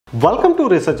Welcome to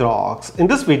Research Rocks. In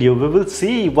this video we will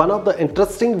see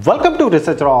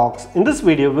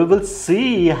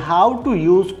how to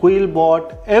use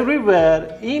QuillBot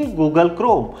everywhere in Google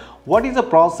Chrome. What is the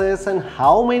process and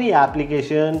how many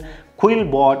applications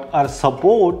QuillBot are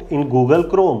support in Google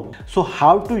Chrome. So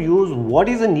how to use, what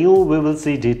is new, we will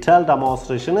see detailed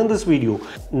demonstration in this video.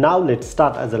 Now let's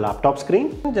start as a laptop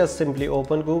screen. Just simply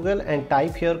open Google and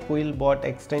type here QuillBot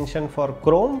extension for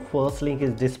Chrome. First link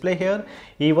is display here.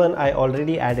 Even I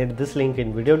already added this link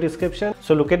in video description.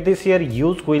 So look at this here,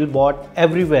 use QuillBot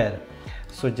everywhere.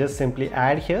 So just simply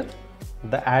add here,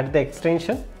 add the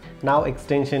extension. Now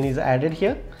extension is added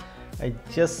here. I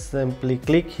just simply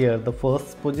click here the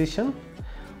first position.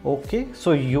 Okay,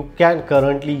 so you can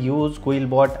currently use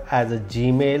QuillBot as a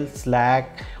Gmail,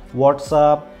 Slack,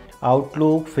 WhatsApp,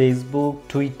 Outlook, Facebook,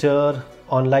 Twitter,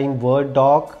 online Word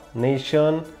doc,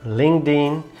 Nation,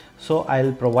 LinkedIn. So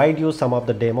I'll provide you some of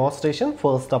the demonstration.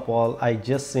 First of all, I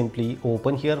just simply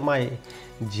open here my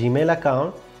Gmail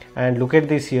account and look at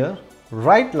this here.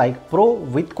 Write like pro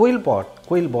with QuillBot.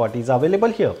 QuillBot is available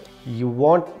here. You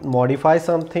want modify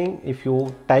something, if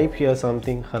you type here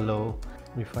something hello,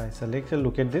 if I select,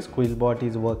 look at this, QuillBot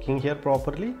is working here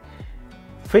properly.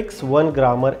 Fix one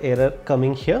grammar error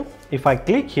coming here. If I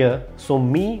click here, so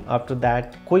me, after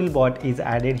that QuillBot is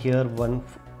added here, one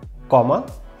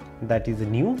comma, that is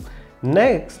new.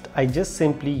 Next I just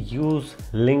simply use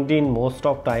LinkedIn most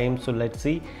of time. So let's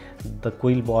see, the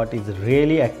QuillBot is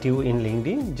really active in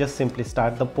LinkedIn. Just simply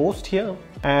start the post here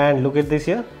and look at this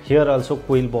here. Here also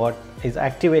QuillBot is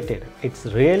activated. It's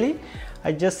really,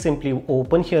 I just simply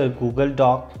open here Google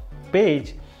Doc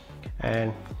page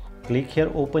and click here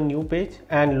open new page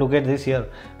and look at this here,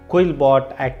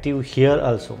 QuillBot active here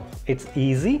also. It's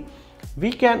easy.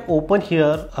 We can open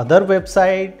here other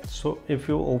website. So if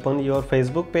you open your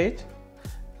Facebook page,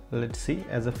 let's see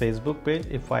as a Facebook page,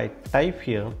 if I type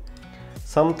here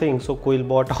something, so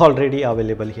QuillBot already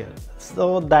available here.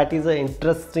 So that is an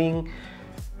interesting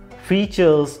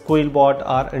features QuillBot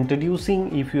are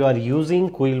introducing. If you are using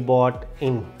QuillBot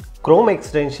in Chrome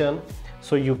extension,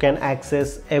 so you can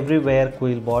access everywhere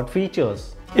QuillBot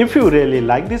features. If you really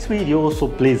like this video, so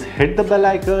please hit the bell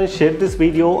icon, share this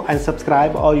video and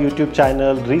subscribe our YouTube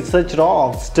channel Research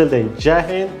Rocks. Till then, Jai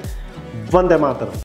Hind, Vande Mataram.